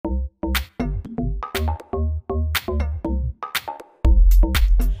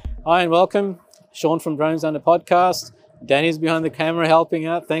Hi and welcome. Sean from Drones Under Podcast. Danny's behind the camera helping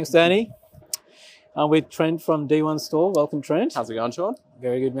out. Thanks, Danny. I'm with Trent from D1 Store. Welcome, Trent. How's it going, Sean?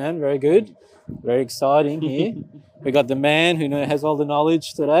 Very good, man. Very good. Very exciting here. We got the man who has all the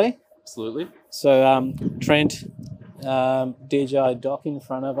knowledge today. Absolutely. So, Trent, DJI dock in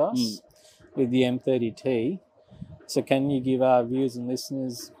front of us with the M30T. So can you give our viewers and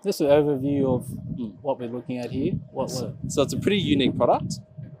listeners just an overview of what we're looking at here? So it's a pretty unique product.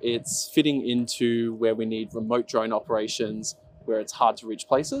 It's fitting into where we need remote drone operations, where it's hard to reach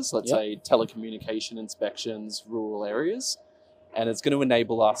places, let's say telecommunication inspections, rural areas. And it's going to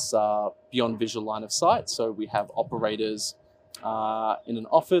enable us beyond visual line of sight. So we have operators in an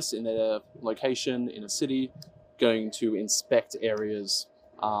office, in a location, in a city, going to inspect areas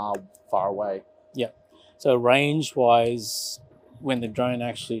far away. Yeah. So range-wise, when the drone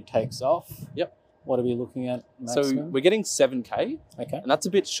actually takes off, what are we looking at maximum? So we're getting 7K, and that's a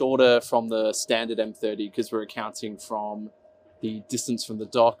bit shorter from the standard M30 because we're accounting from the distance from the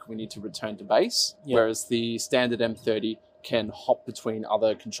dock we need to return to base, whereas the standard M30 can hop between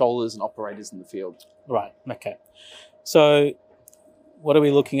other controllers and operators in the field. Right, okay. So what are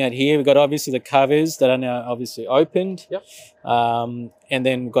we looking at here? We've got obviously the covers that are now obviously opened. And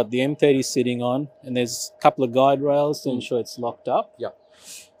then we've got the M30 sitting on, and there's a couple of guide rails to ensure it's locked up.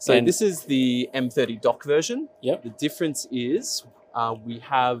 So this is the M30 dock version. The difference is we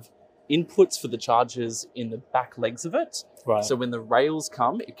have inputs for the chargers in the back legs of it. Right. So when the rails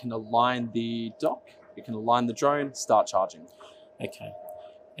come, it can align the dock, it can align the drone, start charging. Okay.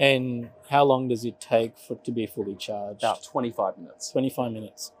 And how long does it take for it to be fully charged? About 25 minutes. 25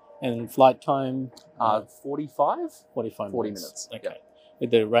 minutes. And flight time? 45? 40 minutes. Okay.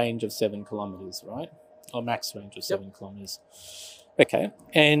 With the range of 7 kilometers, right? Or max range of 7 kilometers. Okay.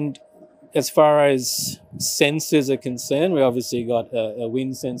 And as far as sensors are concerned, we obviously got a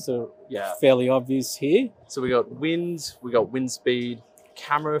wind sensor, fairly obvious here. So we got wind speed,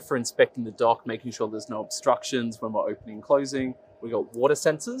 camera for inspecting the dock, making sure there's no obstructions when we're opening and closing. We got water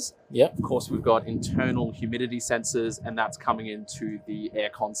sensors. Of course, we've got internal humidity sensors, and that's coming into the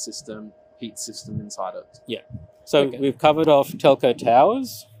aircon system, heat system inside it. So we've covered off telco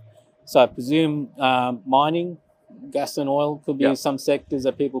towers. So I presume mining, gas and oil could be some sectors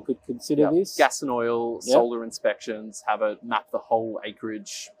that people could consider this. Gas and oil, solar inspections, have it map the whole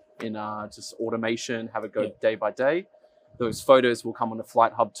acreage in just automation, have it go day by day. Those photos will come on the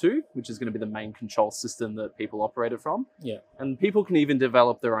Flight Hub 2, which is going to be the main control system that people operate it from. And people can even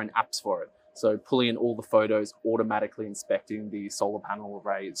develop their own apps for it. So pulling in all the photos, automatically inspecting the solar panel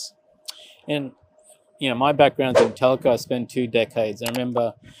arrays. And, my background's in telco. I spent 2 decades. I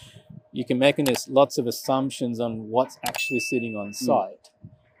remember you can make lots of assumptions on what's actually sitting on site.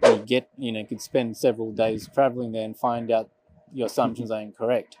 You get, you could spend several days traveling there and find out your assumptions are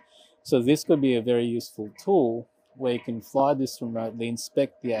incorrect. So this could be a very useful tool where you can fly this remotely,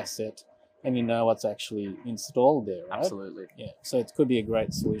 inspect the asset, and you know what's actually installed there, right? Absolutely. So it could be a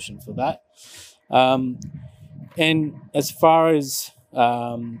great solution for that. And as far as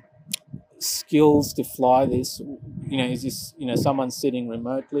skills to fly this, is this, someone sitting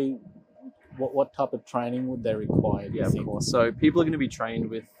remotely, what type of training would they require? Of course. So people are going to be trained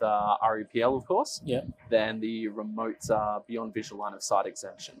with REPL, of course. Then the remote beyond visual line of sight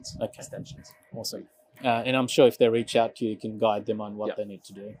extensions. Awesome. And I'm sure if they reach out to you, you can guide them on what they need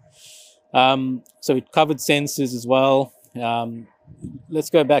to do. So we covered sensors as well.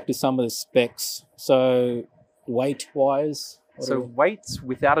 Let's go back to some of the specs. So weight-wise? Weight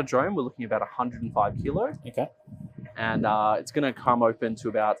without a drone, we're looking about 105 kilo. And it's going to come open to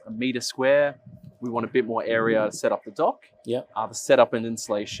about 1 meter square. We want a bit more area to set up the dock. The setup and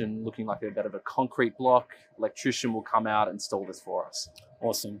installation looking like a bit of a concrete block. Electrician will come out and install this for us.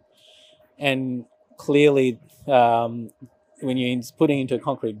 Awesome. And clearly, when you're putting into a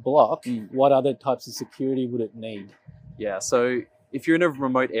concrete block, what other types of security would it need? So if you're in a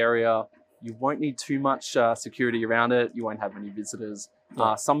remote area, you won't need too much security around it. You won't have many visitors.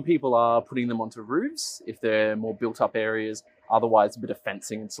 Some people are putting them onto roofs if they're more built up areas. Otherwise, a bit of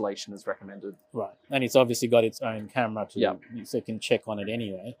fencing installation is recommended. Right. And it's obviously got its own camera so you can check on it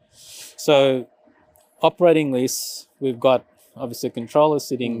anyway. So operating this, we've got obviously a controller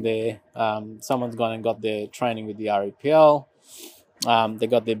sitting there. Someone's gone and got their training with the REPL. They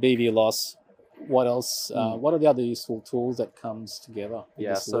got their BV loss. What else? What are the other useful tools that comes together with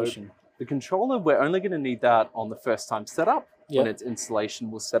the solution? So the controller, we're only going to need that on the first time setup. When it's installation,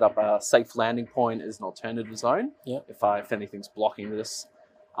 we'll set up a safe landing point as an alternative zone if anything's blocking this.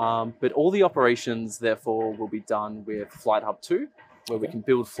 But all the operations, therefore, will be done with Flight Hub 2, where we can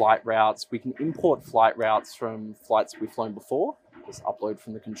build flight routes. We can import flight routes from flights we've flown before. just upload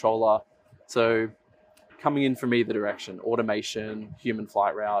from the controller. So coming in from either direction, automation, human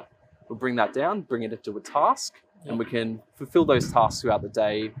flight route, we'll bring that down, bring it into a task, and we can fulfill those tasks throughout the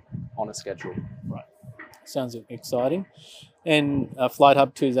day on a schedule. Right. Sounds exciting. And Flight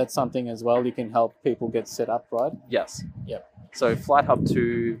Hub 2, is that something as well you can help people get set up, right? Yes. Yep. So Flight Hub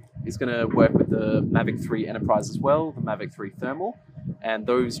 2 is going to work with the Mavic 3 Enterprise as well, the Mavic 3 Thermal, and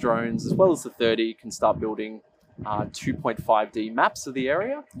those drones, as well as the 30, can start building 2.5D maps of the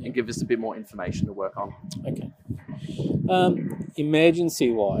area and give us a bit more information to work on. Okay.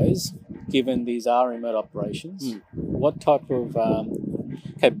 Emergency-wise, given these are remote operations, what type of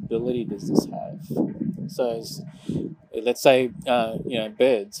capability does this have? So, let's say,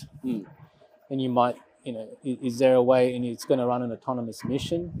 birds, and you might, is there a way, and it's going to run an autonomous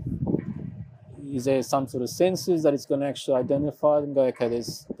mission? Is there some sort of sensors that it's going to actually identify and go, okay,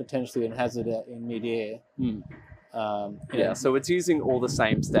 there's potentially a hazard out in mid-air? So it's using all the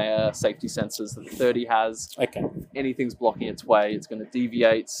same safety sensors that the 30 has. Okay. If anything's blocking its way, it's going to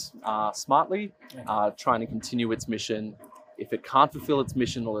deviate smartly, trying to continue its mission. If it can't fulfill its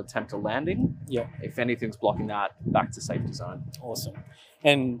mission, it'll attempt a landing. Yeah. If anything's blocking that, back to safety zone. Awesome.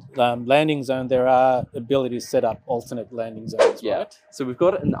 And landing zone, there are abilities to set up alternate landing zones, right? So we've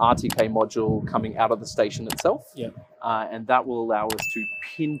got an RTK module coming out of the station itself. Yeah. And that will allow us to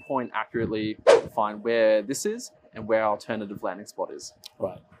pinpoint accurately to find where this is and where our alternative landing spot is.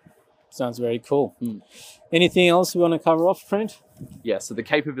 Right. Sounds very cool. Anything else we want to cover off, Trent? Yeah, so the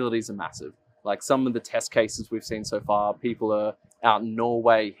capabilities are massive. Like some of the test cases we've seen so far, people are out in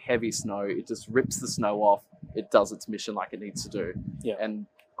Norway, heavy snow, it just rips the snow off, it does its mission like it needs to do. Yeah. And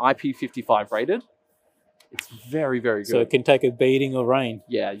IP55 rated, it's very, very good. So it can take a beating of rain.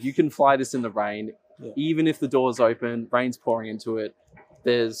 Yeah, you can fly this in the rain, even if the door's open, rain's pouring into it,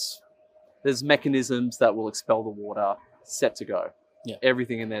 there's mechanisms that will expel the water, set to go. Yeah.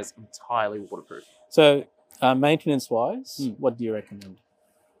 Everything in there is entirely waterproof. So maintenance-wise, what do you recommend?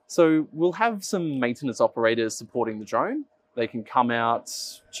 So we'll have some maintenance operators supporting the drone. They can come out,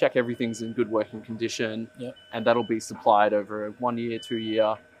 check everything's in good working condition, and that'll be supplied over a 1 year, 2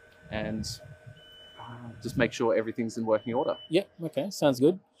 year, and just make sure everything's in working order. Yeah, okay, sounds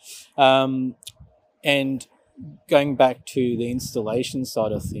good. And going back to the installation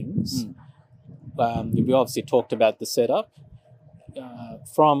side of things, we obviously talked about the setup.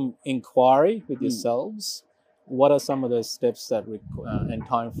 From inquiry with yourselves, what are some of those steps that and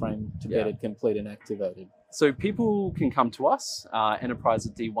time frame to get it complete and activated? So people can come to us, Enterprise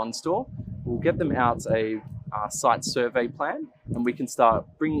at D1 store. We'll get them out a site survey plan, and we can start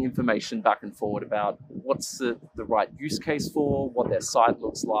bringing information back and forward about what's the right use case for, what their site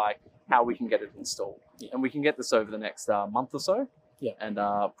looks like, how we can get it installed. And we can get this over the next month or so, and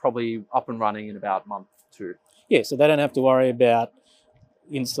probably up and running in about month 2. Yeah, so they don't have to worry about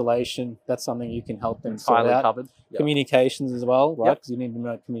installation. That's something you can help them sort out. Covered. Communications as well, right? Because you need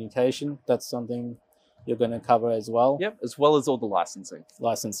remote communication. That's something you're going to cover as well. Yep, as well as all the licensing.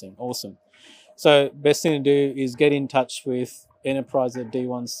 Licensing, awesome. So best thing to do is get in touch with enterprise at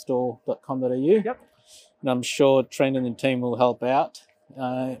d1store.com.au. Yep. And I'm sure Trent and the team will help out.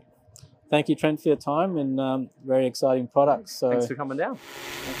 Thank you, Trent, for your time and very exciting products. So thanks for coming down.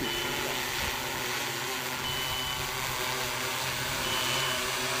 Thank you.